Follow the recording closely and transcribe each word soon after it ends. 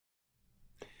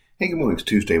Hey, good morning. It's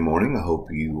Tuesday morning. I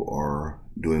hope you are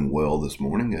doing well this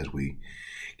morning as we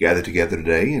gather together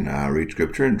today and read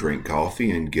scripture and drink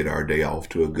coffee and get our day off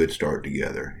to a good start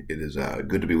together. It is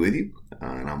good to be with you,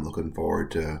 and I'm looking forward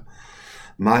to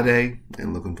my day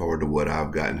and looking forward to what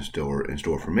I've got in store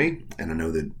for me.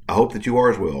 And I hope that you are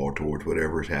as well towards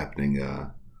whatever is happening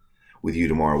with you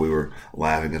tomorrow. We were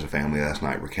laughing as a family last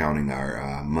night, recounting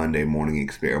our Monday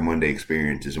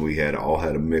experiences, and we all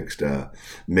had a mixed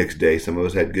day. Some of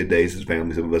us had good days as a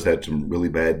family. Some of us had some really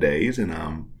bad days, and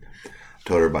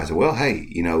told everybody, I said, well, hey,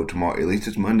 tomorrow, at least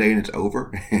it's Monday and it's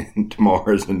over, and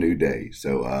tomorrow is a new day.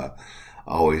 So I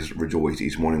always rejoice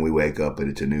each morning we wake up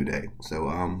and it's a new day. So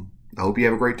I hope you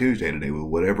have a great Tuesday today with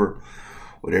whatever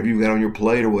you've got on your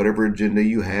plate or whatever agenda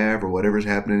you have or whatever's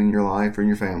happening in your life or in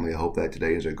your family. I hope that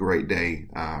today is a great day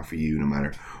for you, no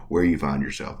matter where you find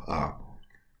yourself.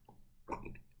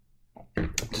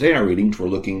 Today in our readings, we're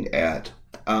looking at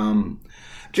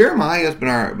Jeremiah has been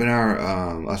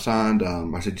our assigned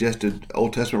our suggested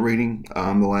Old Testament reading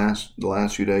the last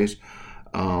few days.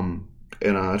 And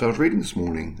as I was reading this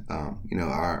morning,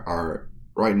 our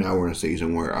right now we're in a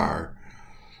season where our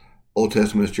Old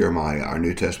Testament is Jeremiah, our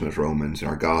New Testament is Romans, and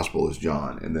our Gospel is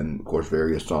John, and then of course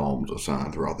various Psalms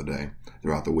assigned throughout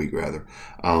the week rather.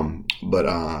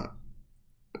 But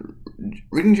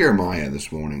reading Jeremiah this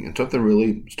morning, and something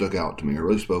really stuck out to me, or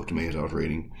really spoke to me as I was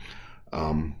reading. It's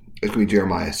going to be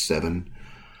Jeremiah 7.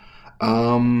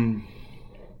 We'll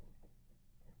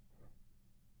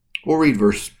read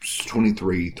verse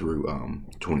 23 through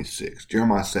 26.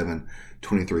 Jeremiah 7,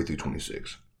 23 through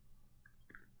 26.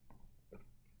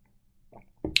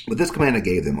 But this command I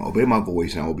gave them: obey my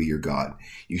voice, and I will be your God.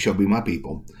 You shall be my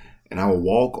people, and I will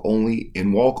walk only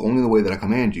the way that I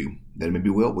command you, that it may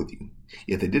be well with you.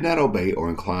 Yet they did not obey or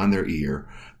incline their ear,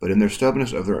 but in their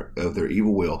stubbornness of their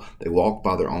evil will, they walked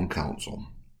by their own counsel,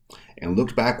 and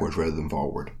looked backwards rather than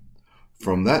forward.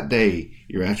 From that day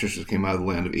your ancestors came out of the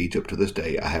land of Egypt to this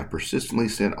day, I have persistently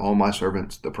sent all my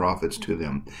servants, the prophets, to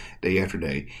them day after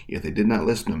day. Yet they did not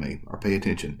listen to me or pay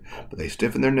attention, but they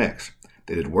stiffened their necks.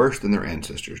 They did worse than their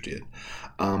ancestors did.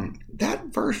 That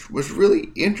verse was really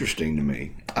interesting to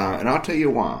me, and I'll tell you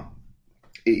why.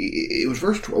 It was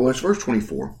verse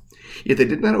 24. Yet they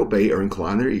did not obey or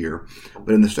incline their ear,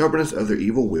 but in the stubbornness of their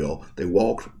evil will, they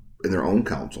walked in their own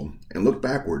counsel and looked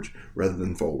backwards rather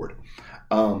than forward.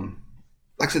 Like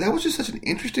I said, that was just such an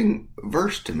interesting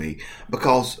verse to me,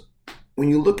 because when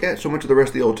you look at so much of the rest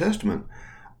of the Old Testament,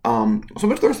 so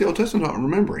much of the rest of the Old Testament I'm not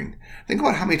remembering. Think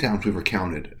about how many times we've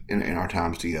recounted in our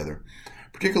times together,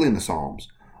 particularly in the Psalms,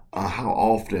 how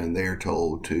often they are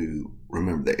told to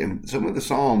remember that. And some of the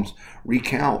Psalms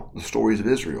recount the stories of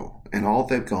Israel and all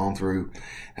they've gone through,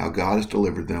 how God has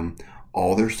delivered them,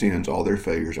 all their sins, all their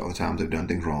failures, all the times they've done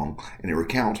things wrong. And it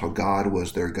recounts how God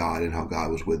was their God and how God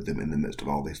was with them in the midst of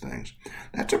all these things.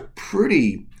 That's a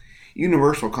pretty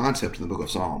universal concept in the book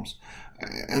of Psalms.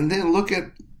 And then look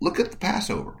at the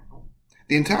Passover.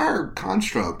 The entire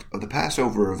construct of the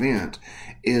Passover event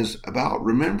is about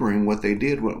remembering what they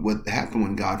did, what happened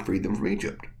when God freed them from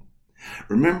Egypt.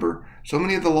 Remember so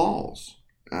many of the laws.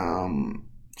 I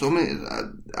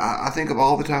think of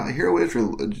all the time. Hear, O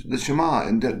Israel, the Shema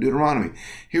and Deuteronomy.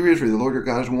 Hear, Israel, the Lord your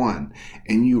God is one.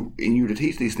 And you to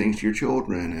teach these things to your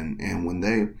children,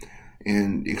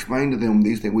 and explain to them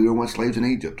these things. We were once slaves in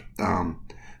Egypt.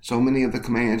 So many of the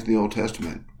commands in the Old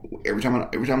Testament. Every time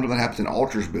that happens, an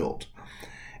altar is built,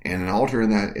 and an altar in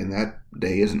that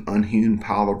day is an unhewn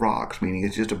pile of rocks, meaning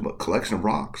it's just a collection of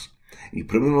rocks. And you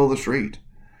put them in the middle of the street,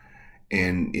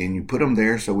 and you put them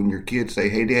there so when your kids say,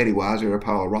 "Hey, Daddy, why is there a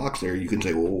pile of rocks there?" you can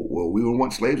say, "Well, we were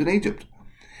once slaves in Egypt,"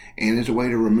 and it's a way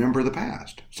to remember the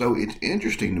past. So it's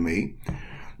interesting to me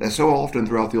that so often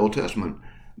throughout the Old Testament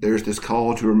there's this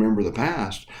call to remember the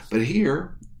past, but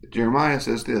here Jeremiah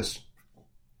says this.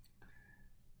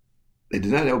 They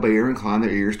did not obey or incline their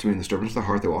ears to me in the stubbornness of the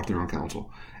heart. They walked in their own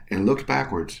counsel and looked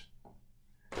backwards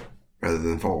rather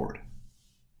than forward.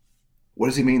 What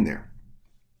does he mean there?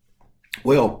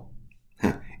 Well,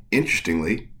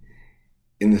 interestingly,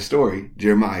 in the story,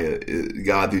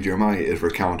 God through Jeremiah is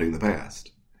recounting the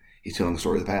past. He's telling the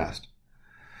story of the past.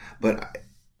 But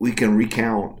we can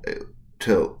recount,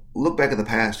 to look back at the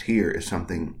past here is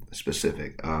something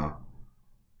specific.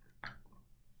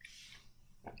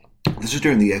 This is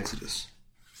during the Exodus.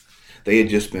 They had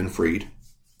just been freed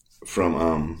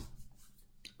from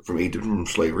Egypt, from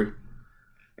slavery,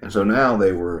 and so now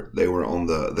they were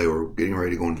getting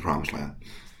ready to go into the Promised Land,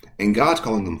 and God's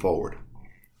calling them forward.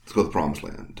 Let's go to the Promised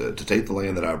Land, to take the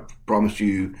land that I promised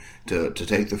you, to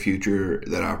take the future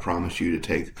that I promised you,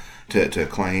 to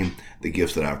claim the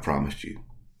gifts that I've promised you.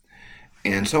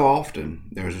 And so often,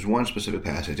 there was this one specific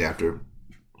passage after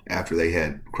they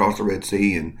had crossed the Red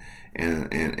Sea and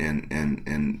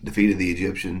defeated the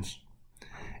Egyptians,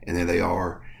 and there they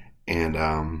are, and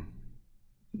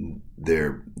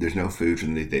there's no food for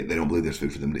them. They don't believe there's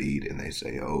food for them to eat, and they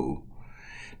say, "Oh,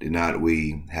 did not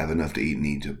we have enough to eat in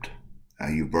Egypt?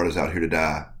 You brought us out here to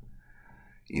die."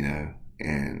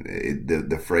 And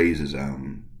the phrase is,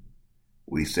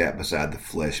 "We sat beside the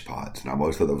flesh pots," and I've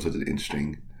always thought that was such an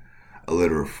interesting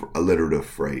alliterative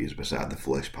phrase, beside the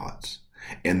flesh pots.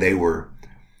 And they were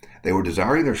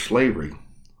desiring their slavery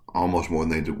almost more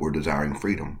than they were desiring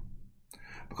freedom,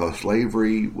 because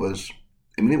slavery was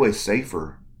in many ways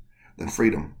safer than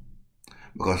freedom.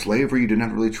 Because slavery, you didn't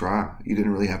have to really try. You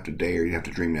didn't really have to dare. You didn't have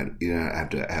to dream that. You didn't have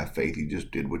to have faith. You just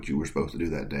did what you were supposed to do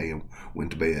that day and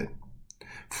went to bed.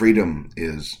 Freedom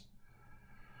is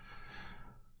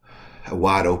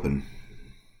wide open,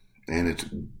 and it's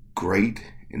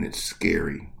great, and it's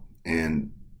scary.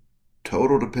 And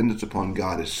total dependence upon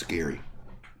God is scary.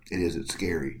 It's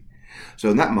scary.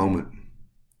 So in that moment,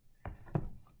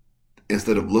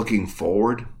 instead of looking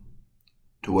forward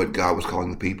to what God was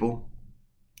calling the people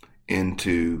in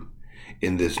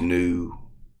this new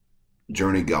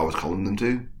journey God was calling them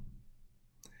to,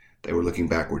 they were looking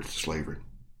backwards to slavery.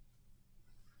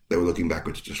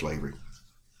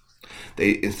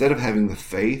 They, instead of having the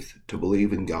faith to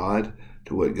believe in God,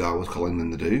 to what God was calling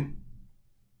them to do,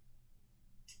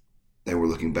 they were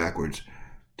looking backwards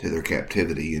to their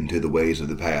captivity and to the ways of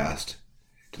the past,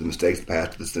 to the mistakes of the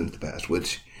past, to the sins of the past,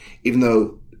 which, even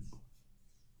though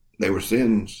they were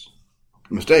sins,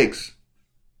 mistakes,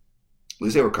 at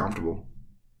least they were comfortable.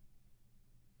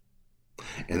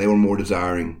 And they were more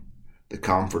desiring the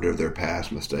comfort of their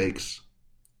past mistakes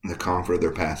and the comfort of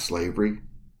their past slavery.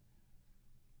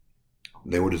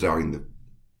 They were desiring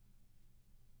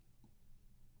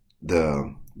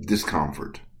the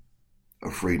discomfort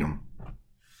of freedom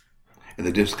and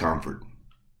the discomfort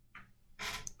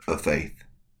of faith.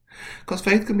 Because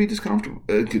faith can be discomfortable.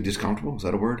 Discomfortable, is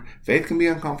that a word? Faith can be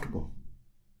uncomfortable.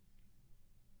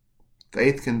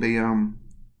 Faith can be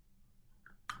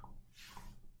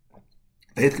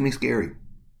scary.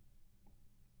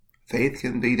 Faith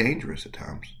can be dangerous at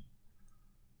times.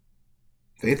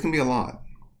 Faith can be a lot.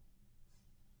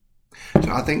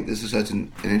 So I think this is such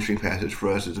an interesting passage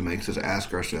for us, as it makes us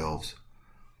ask ourselves,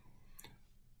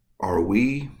 are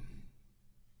we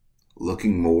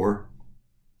looking more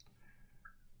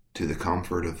to the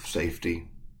comfort of safety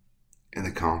and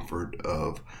the comfort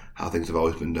of how things have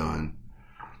always been done,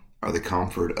 or the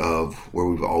comfort of where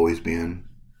we've always been,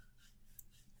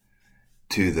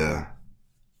 to the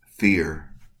fear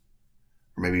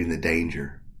or maybe even the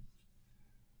danger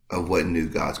of what new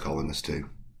God's calling us to,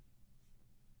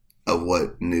 of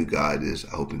what new God is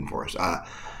hoping for us?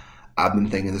 I've been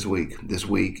thinking this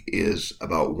week is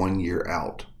about 1 year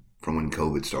out from when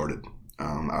COVID started.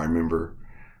 I remember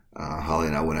Holly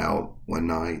and I went out one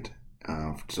night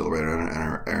to celebrate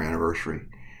our anniversary,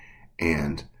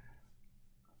 and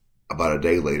about a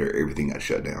day later, everything got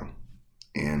shut down,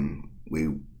 and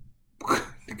we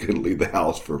couldn't leave the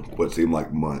house for what seemed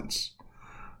like months.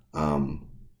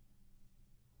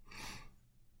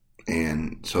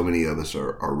 And so many of us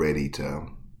are ready to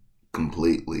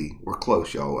completely. We're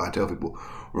close, y'all. I tell people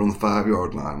we're on the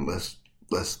 5-yard line. Let's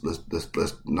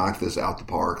knock this out the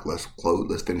park. Let's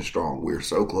finish strong. We're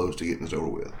so close to getting this over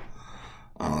with.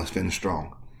 Let's finish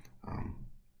strong.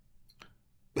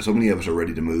 But so many of us are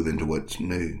ready to move into what's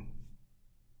new,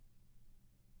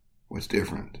 what's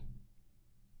different.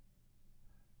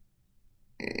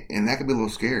 And that could be a little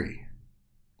scary,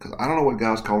 because I don't know what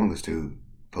God's calling us to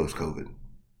post-COVID.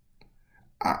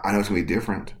 I know it's going to be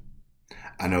different.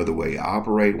 I know the way I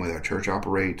operate, the way our church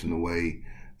operates, and the way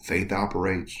faith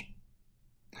operates.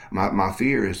 My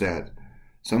fear is that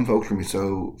some folks are going to be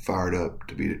so fired up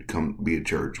to come be at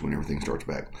church when everything starts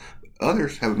back.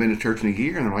 Others haven't been to church in a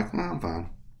year, and they're like, "No, I'm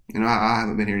fine. I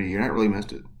haven't been here in a year. I really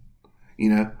missed it."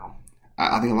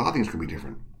 I think a lot of things could be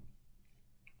different.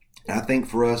 And I think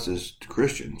for us as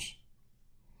Christians,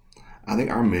 I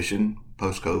think our mission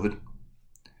post-COVID,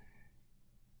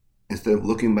 instead of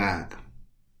looking back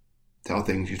to how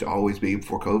things used to always be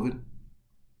before COVID,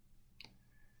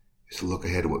 is to look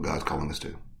ahead to what God's calling us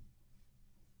to.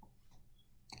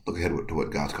 Look ahead to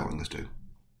what God's calling us to.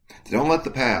 So don't let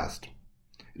the past,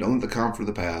 don't let the comfort of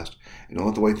the past, and don't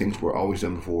let the way things were always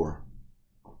done before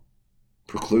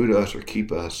preclude us or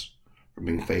keep us from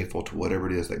being faithful to whatever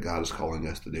it is that God is calling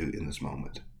us to do in this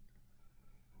moment.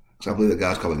 So I believe that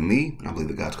God's calling me, and I believe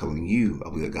that God's calling you. I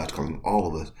believe that God's calling all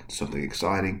of us to something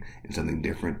exciting and something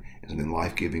different and something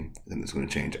life-giving, something that's going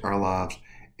to change our lives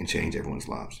and change everyone's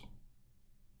lives.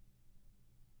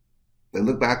 They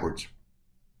look backwards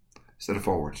instead of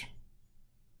forwards.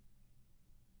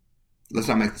 Let's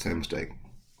not make the same mistake.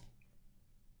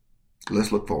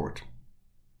 Let's look forward.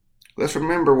 Let's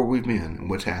remember where we've been and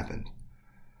what's happened.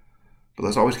 But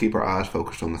let's always keep our eyes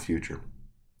focused on the future,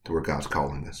 to where God's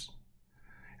calling us.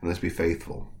 And let's be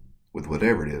faithful with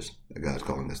whatever it is that God's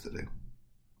calling us to do.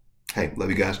 Hey, love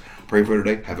you guys. Pray for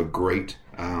today. Have a great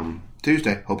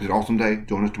Tuesday. Hope it's an awesome day.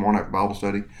 Join us tomorrow night for Bible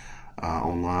study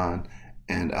online.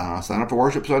 And sign up for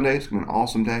Worship Sunday. It's going to be an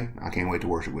awesome day. I can't wait to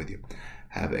worship with you.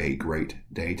 Have a great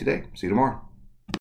day today. See you tomorrow.